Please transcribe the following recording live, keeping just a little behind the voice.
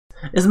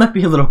This might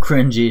be a little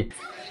cringy.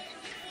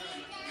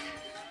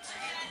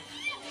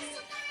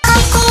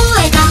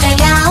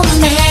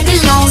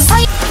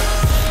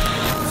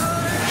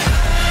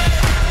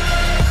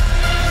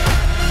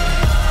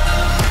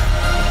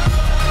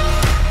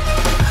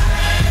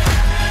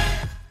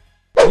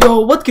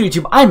 Yo, what's good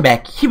YouTube? I'm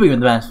back here with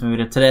the last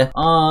video today.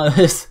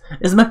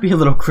 This might be a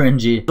little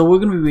cringy. So we're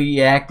gonna be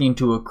reacting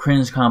to a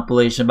cringe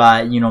compilation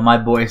by, you know, my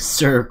boy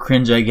Sir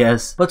Cringe, I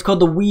guess. But it's called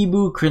the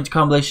Weeboo Cringe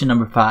Compilation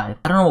number 5.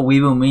 I don't know what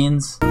Weeboo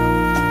means.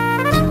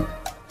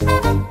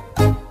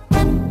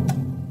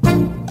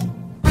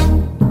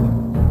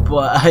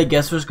 But I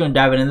guess we're just gonna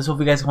dive in this. Hope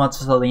you guys can watch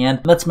this till the end.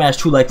 Let's smash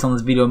 2 likes on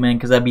this video, man,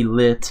 cause that'd be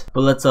lit.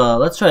 But let's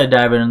try to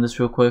dive in this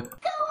real quick.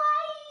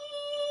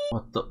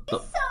 What the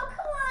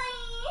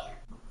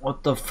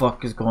What the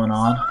fuck is going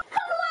on?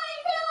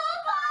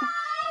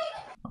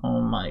 Oh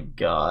my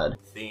god.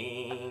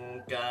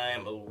 Think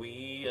I'm a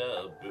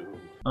weeaboo.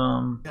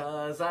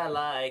 'Cause I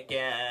like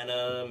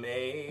anime.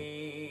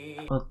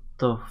 What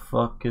the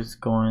fuck is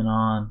going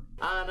on?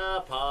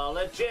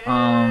 Unapologetic.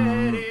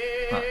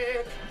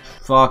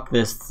 Fuck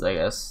this, I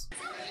guess.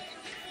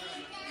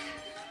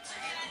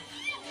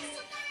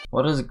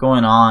 What is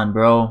going on,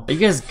 bro? Are you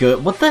guys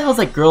good? What the hell is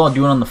that girl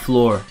doing on the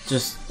floor?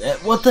 Just,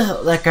 what the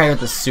hell? That guy with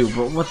the suit,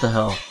 bro. What the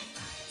hell?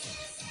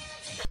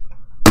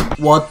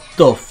 What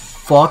the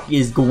fuck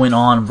is going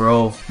on,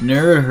 bro?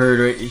 Nerd herd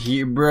right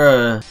here,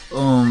 bruh.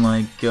 Oh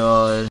my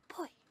god.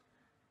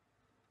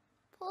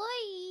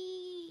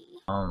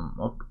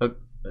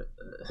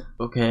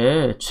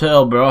 Okay,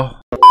 chill, bro.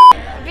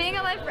 Being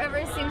alive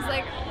forever seems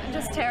like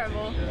just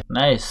terrible.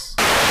 Nice.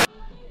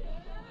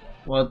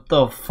 What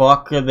the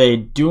fuck are they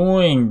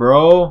doing,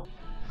 bro?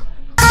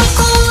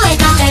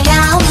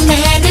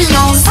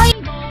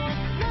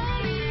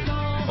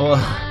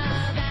 Oh,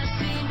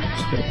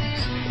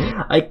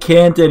 I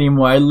can't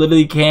anymore. I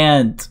literally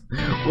can't.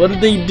 What are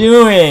they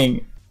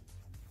doing?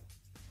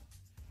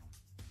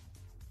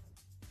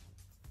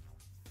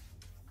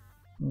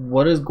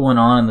 What is going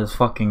on in this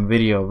fucking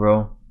video,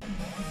 bro?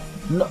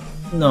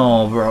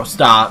 No, bro.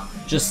 Stop.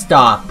 Just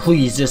stop.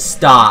 Please, just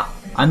stop.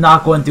 I'm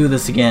not going through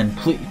this again.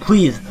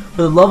 Please,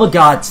 for the love of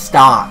God,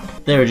 stop.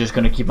 They're just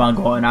gonna keep on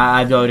going.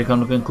 I've already come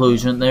to a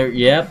conclusion. There,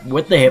 yep,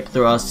 with the hip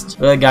thrust.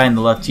 The guy in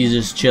the left, he's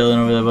just chilling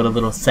over there with a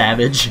little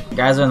savage.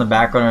 Guys are in the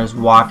background are just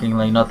walking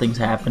like nothing's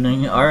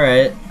happening.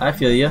 Alright, I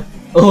feel you.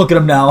 Oh, look at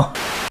him now.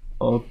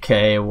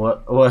 Okay,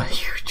 what are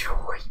you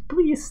doing?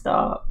 Please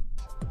stop.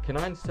 Can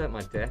I insert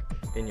my deck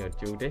in your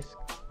dual disc?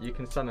 You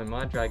can summon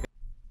my dragon.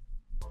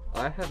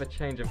 I have a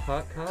change of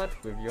heart card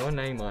with your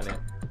name on it.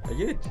 Are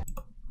you?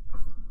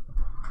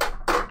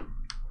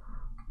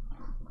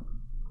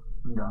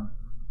 I'm done.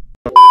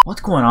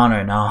 What's going on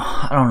right now?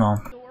 I don't know.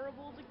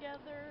 Adorable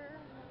together.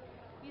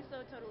 We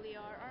so totally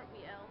are, aren't we,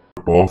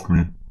 Elle? Off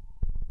me.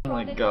 Oh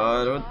my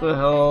god, what the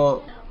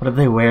hell? What are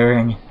they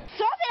wearing?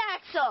 Stop it,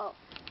 Axel!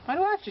 Why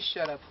do I have to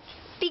shut up?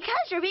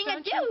 Because you're being a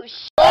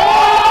douche!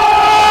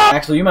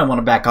 Axel, you might want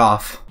to back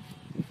off.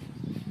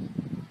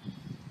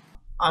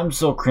 I'm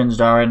so cringed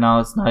out right now,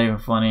 it's not even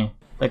funny.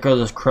 That girl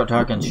just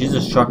talking, she's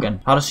just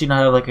trucking. How does she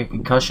not have like a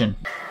concussion?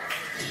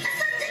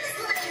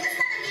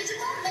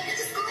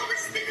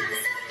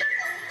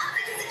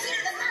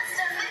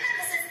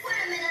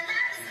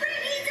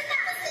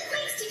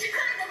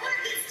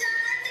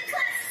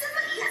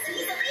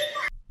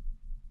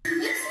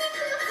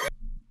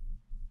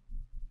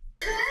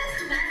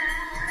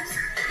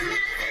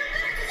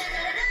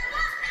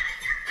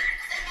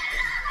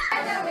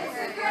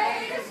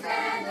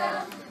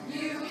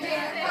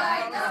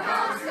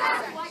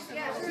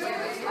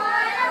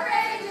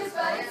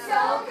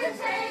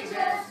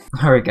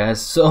 Alright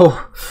guys, so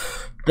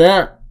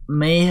that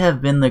may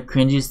have been the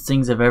cringiest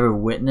things I've ever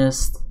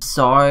witnessed.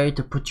 Sorry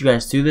to put you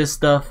guys through this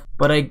stuff,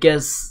 but I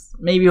guess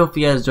maybe hope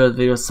you guys enjoyed the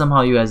video.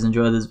 Somehow you guys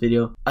enjoyed this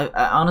video. I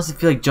honestly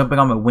feel like jumping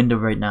on my window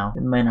right now.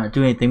 It might not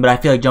do anything, but I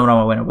feel like jumping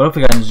on my window. But hope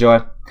you guys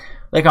enjoy.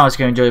 Like, comment,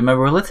 share, enjoy.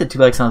 Remember, let's hit 2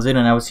 likes on this video,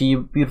 and I will see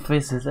you beautiful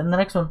faces in the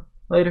next one.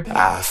 Later.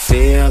 I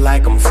feel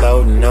like I'm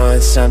floating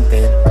on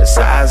something. The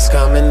side's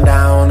coming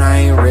down, I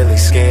ain't really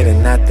scared of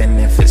nothing.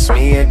 If it's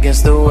me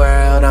against the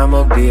world,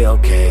 I'ma be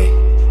okay.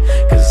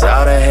 Cause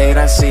all the hate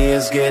I see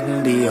is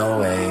getting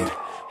DOA'd.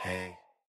 Hey.